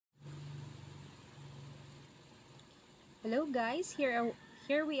Hello guys, here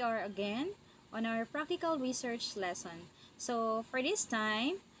we are again on our practical research lesson. So for this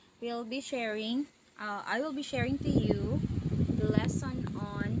time, I will be sharing to you the lesson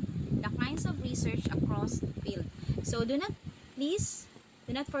on the kinds of research across the field. So please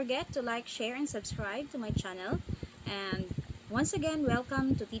do not forget to like, share, and subscribe to my channel. And once again,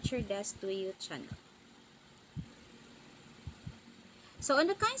 welcome to Teacher Desk to You channel. So on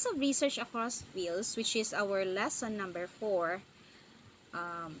the kinds of research across fields, which is our lesson number 4,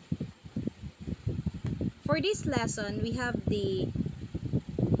 for this lesson, we have the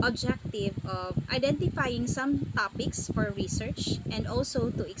objective of identifying some topics for research and also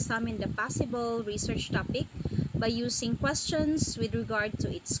to examine the possible research topic by using questions with regard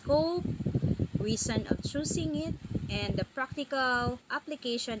to its scope, reason of choosing it, and the practical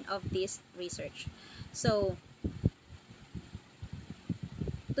application of this research. So,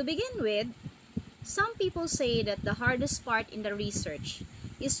 to begin with, some people say that the hardest part in the research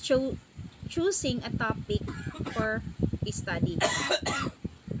is choosing a topic for a study.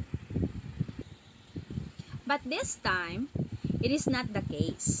 But this time, it is not the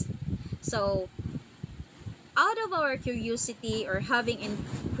case. So, out of our curiosity or having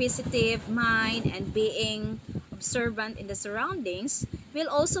inquisitive mind and being observant in the surroundings will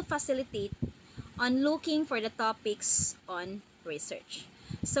also facilitate on looking for the topics on research.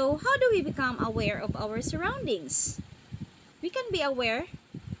 So, how do we become aware of our surroundings? We can be aware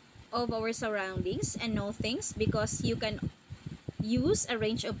of our surroundings and know things because you can use a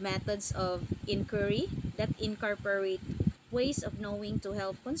range of methods of inquiry that incorporate ways of knowing to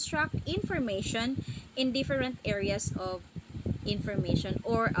help construct information in different areas of information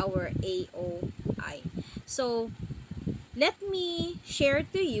or our AOI. So, let me share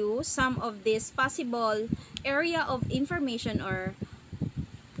to you some of this possible area of information or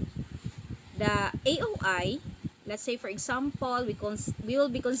the AOI. Let's say, for example, we will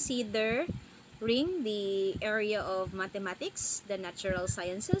be considering the area of mathematics, the natural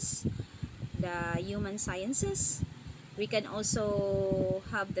sciences, the human sciences. We can also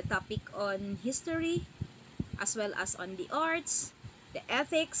have the topic on history, as well as on the arts, the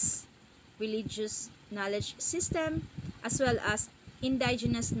ethics, religious knowledge system, as well as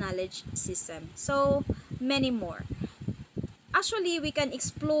indigenous knowledge system. So, many more. Actually, we can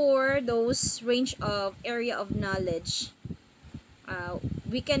explore those range of area of knowledge.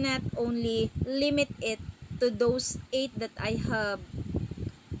 We cannot only limit it to those 8 that I have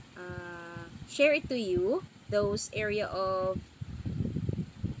shared to you, those area of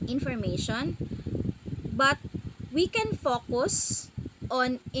information, but we can focus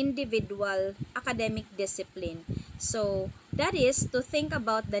on individual academic discipline. So that is to think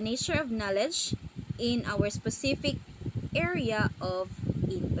about the nature of knowledge in our specific area of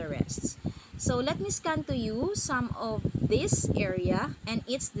interest. So let me scan to you some of this area and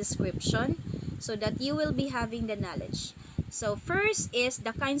its description so that you will be having the knowledge. So first is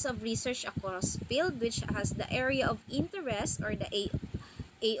the kinds of research across field, which has the area of interest or the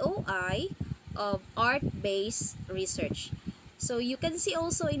AOI of art-based research. So you can see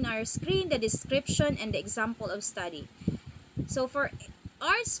also in our screen the description and the example of study. So for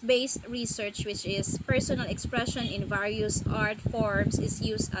arts-based research, which is personal expression in various art forms, is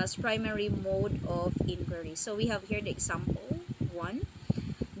used as primary mode of inquiry. So we have here the example 1,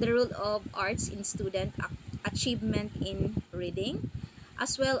 the role of arts in student achievement in reading,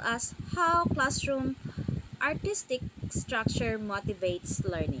 as well as how classroom artistic structure motivates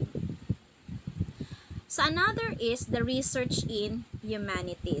learning. So another is the research in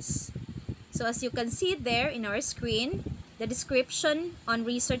humanities. So as you can see there in our screen, the description on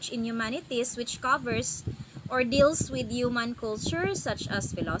research in humanities, which covers or deals with human culture such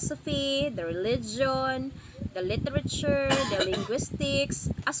as philosophy, the religion, the literature, the linguistics,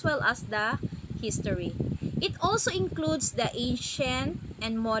 as well as the history. It also includes the ancient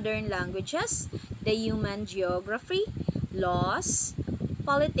and modern languages, the human geography, laws,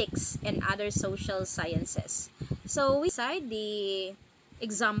 politics, and other social sciences. So we decide the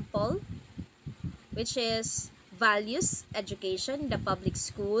example, which is values, education, the public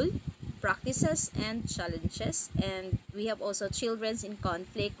school, practices, and challenges. And we have also children's in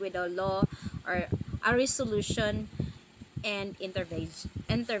conflict with the law or a resolution and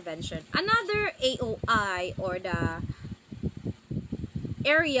intervention. Another AOI or the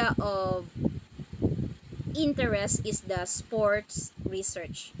area of interest is the sports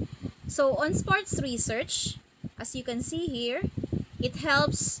research. So on sports research, as you can see here, it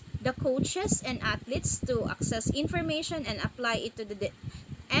helps the coaches and athletes to access information and apply it to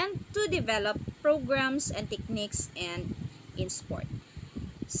to develop programs and techniques and in sport.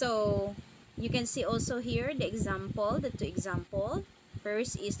 So you can see also here the two example.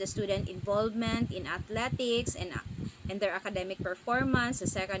 First is the student involvement in athletics and their academic performance. The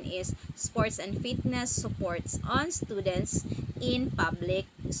second is sports and fitness supports on students in public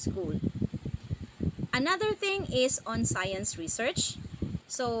school. Another thing is on science research.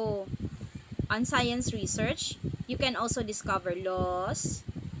 So on science research, you can also discover laws.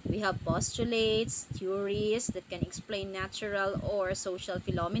 We have postulates, theories that can explain natural or social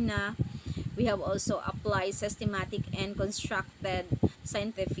phenomena. We have also applied systematic and constructed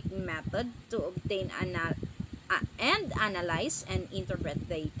scientific method to obtain and analyze and interpret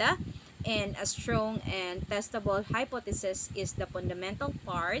data. And a strong and testable hypothesis is the fundamental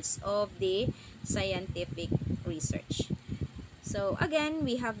parts of the scientific research. So again,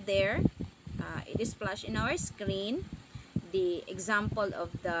 we have there, it is flashed in our screen, the example of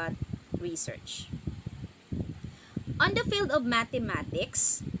the research. On the field of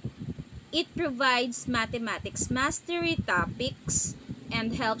mathematics, it provides mathematics mastery topics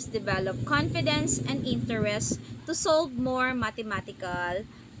and helps develop confidence and interest to solve more mathematical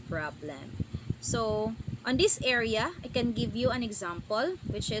problem. So on this area, I can give you an example,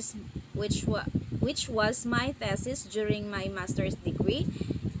 which was my thesis during my master's degree.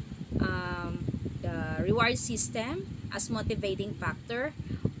 The reward system as motivating factor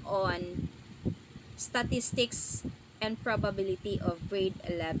on statistics and probability of grade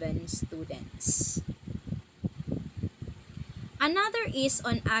 11 students. Another is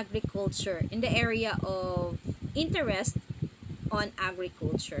on agriculture, in the area of interest on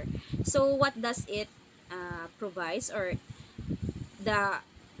agriculture. So what does it provides, or the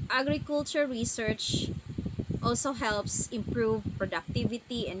agriculture research also helps improve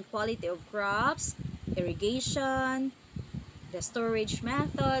productivity and quality of crops, irrigation, the storage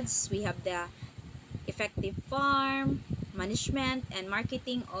methods. We have the effective farm management and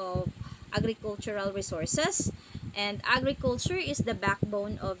marketing of agricultural resources. And agriculture is the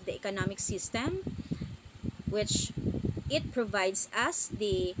backbone of the economic system, which it provides us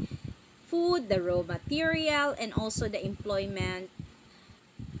the food, the raw material, and also the employment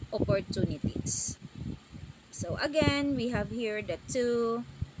opportunities. So again, we have here the two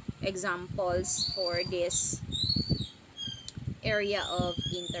examples for this area of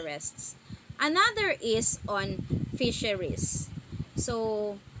interests. Another is on fisheries.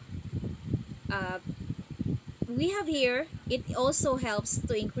 So we have here, it also helps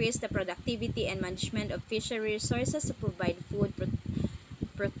to increase the productivity and management of fishery resources to provide food,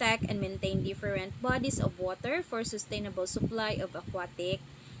 protect and maintain different bodies of water for sustainable supply of aquatic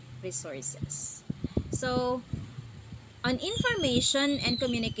resources. So on information and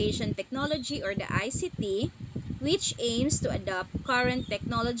communication technology, or the ICT, which aims to adopt current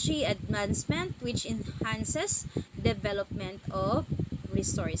technology advancement which enhances development of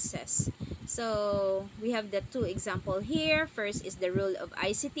resources. So we have the two examples here. First is the role of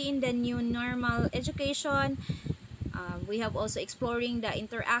ICT in the new normal education. We have also exploring the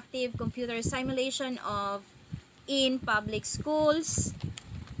interactive computer simulation of in public schools.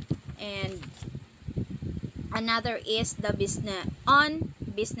 And another is the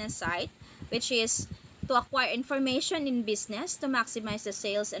business side, which is to acquire information in business to maximize the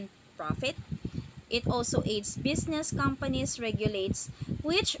sales and profit. It also aids business companies, regulates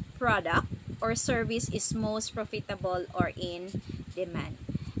which product or service is most profitable or in demand.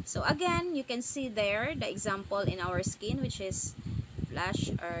 So again, you can see there the example in our screen, which is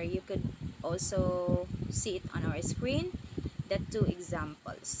flash, or you could also see it on our screen, the two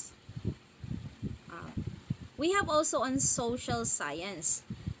examples. We have also on social science.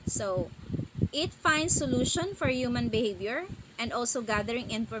 So it finds solution for human behavior and also gathering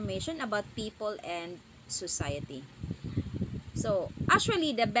information about people and society. So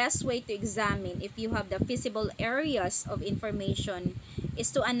actually, the best way to examine if you have the feasible areas of information is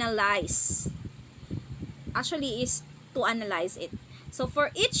to analyze. Actually, is to analyze it. So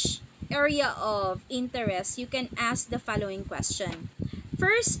for each area of interest, you can ask the following question.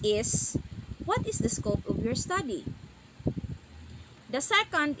 First is, what is the scope of your study? The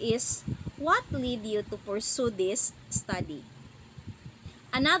second is, what led you to pursue this study?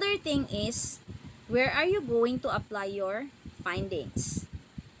 Another thing is, where are you going to apply your findings?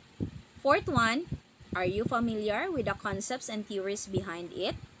 Fourth one, are you familiar with the concepts and theories behind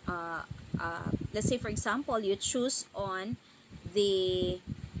it? Let's say, for example, you choose on the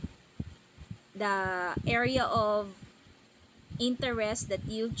area of interest that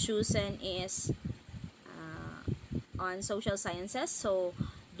you've chosen is on social sciences. So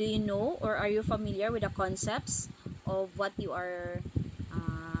do you know, or are you familiar with the concepts of what you are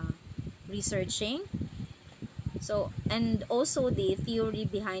researching? So, and also the theory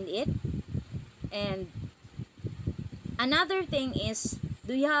behind it. And another thing is,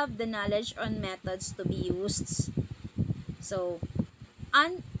 do you have the knowledge on methods to be used? So,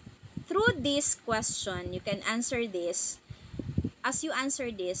 through this question, you can answer this. As you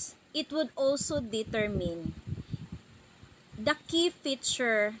answer this, it would also determine the key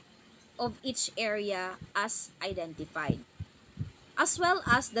feature of each area as identified, as well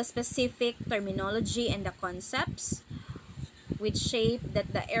as the specific terminology and the concepts which shapes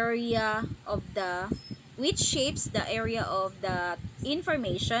the area of the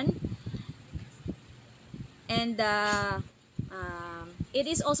information, and it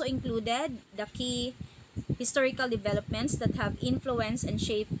is also included the key historical developments that have influenced and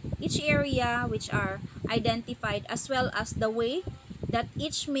shaped each area which are identified, as well as the way that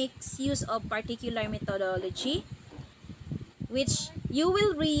each makes use of particular methodology, which you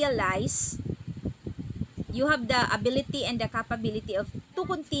will realize you have the ability and the capability of to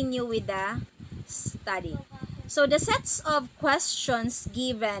continue with the study. So the sets of questions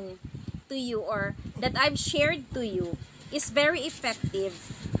given to you or that I've shared to you is very effective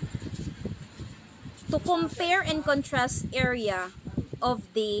to compare and contrast area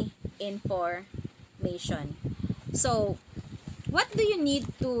of the information. So what do you need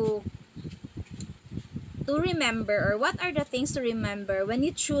to remember, or what are the things to remember when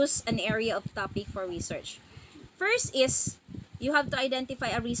you choose an area of topic for research? First is you have to identify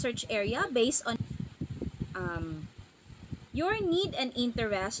a research area based on your need and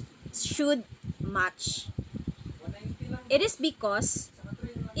interest should match. It is because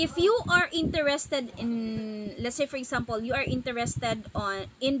if you are interested in, let's say for example, you are interested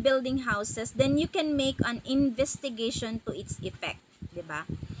in building houses, then you can make an investigation to its effect, diba?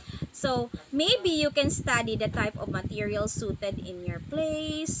 So maybe you can study the type of materials suited in your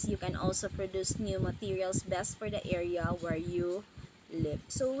place. You can also produce new materials best for the area where you live.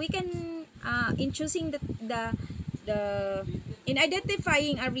 So we can in choosing in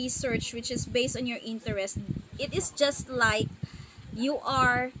identifying a research which is based on your interest, it is just like you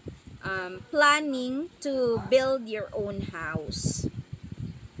are planning to build your own house.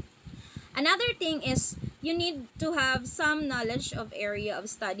 Another thing is you need to have some knowledge of area of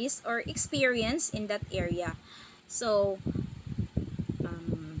studies or experience in that area. So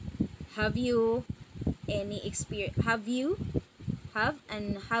have you any experience? Have you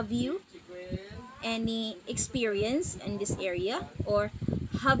any experience in this area, or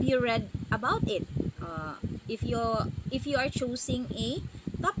have you read about it? If you are choosing a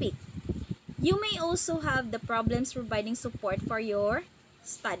topic, you may also have the problems providing support for your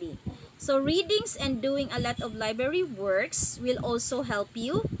study. So readings and doing a lot of library works will also help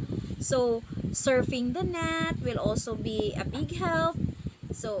you. So surfing the net will also be a big help.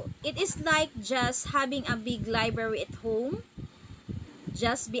 So it is like just having a big library at home.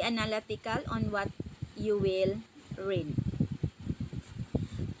 Just be analytical on what you will read.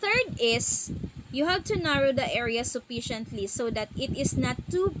 Third is you have to narrow the area sufficiently so that it is not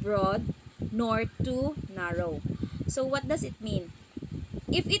too broad nor too narrow. So what does it mean?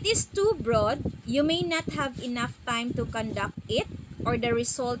 If it is too broad, you may not have enough time to conduct it, or the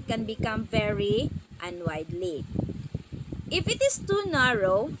result can become very unwidely. If it is too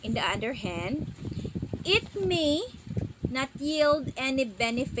narrow, in the other hand, it may not yield any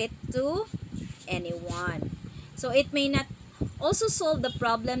benefit to anyone. So it may not also solve the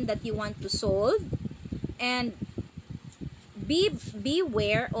problem that you want to solve, and be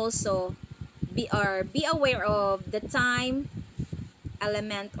aware of the time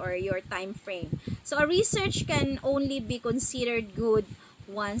element or your time frame. So a research can only be considered good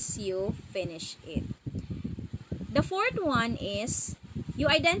once you finish it. The fourth one is you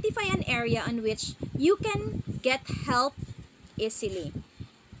identify an area on which you can get help easily.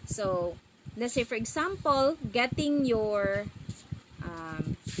 So let's say for example, getting your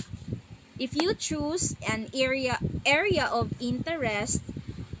if you choose an area of interest,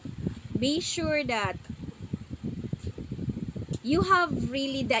 be sure that you have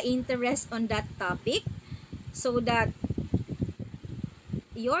really the interest on that topic, so that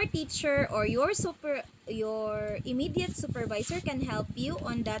your teacher or your immediate supervisor can help you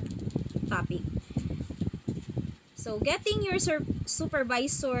on that topic. So getting your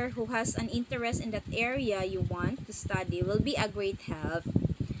supervisor who has an interest in that area you want to study will be a great help.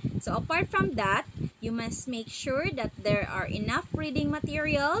 So apart from that, you must make sure that there are enough reading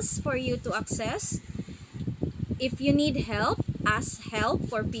materials for you to access. If you need help, ask help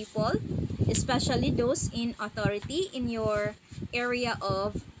for people, especially those in authority in your area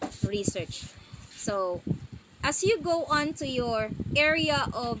of research. So as you go on to your area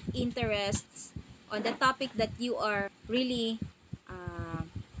of interests on the topic that you are really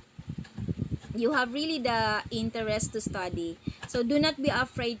you have really the interest to study. So do not be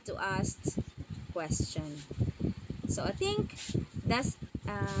afraid to ask question. So I think that's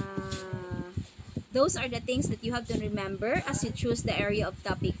those are the things that you have to remember as you choose the area of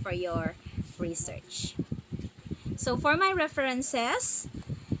topic for your research. So for my references,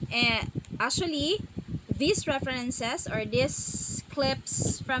 actually these references or these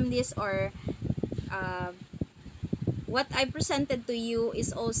clips from this or what I presented to you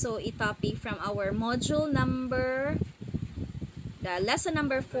is also a topic from our module number, the lesson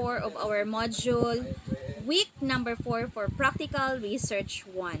number 4 of our module, week number 4 for practical research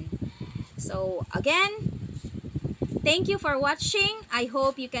 1. So again, thank you for watching. I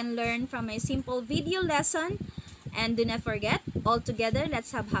hope you can learn from a simple video lesson. And do not forget, all together,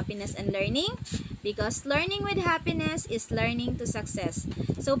 let's have happiness and learning, because learning with happiness is learning to success.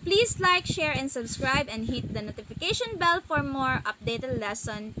 So please like, share, and subscribe, and hit the notification bell for more updated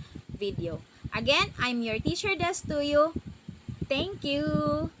lesson video. Again, I'm your teacher Des to you. Thank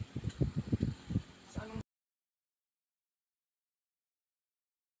you.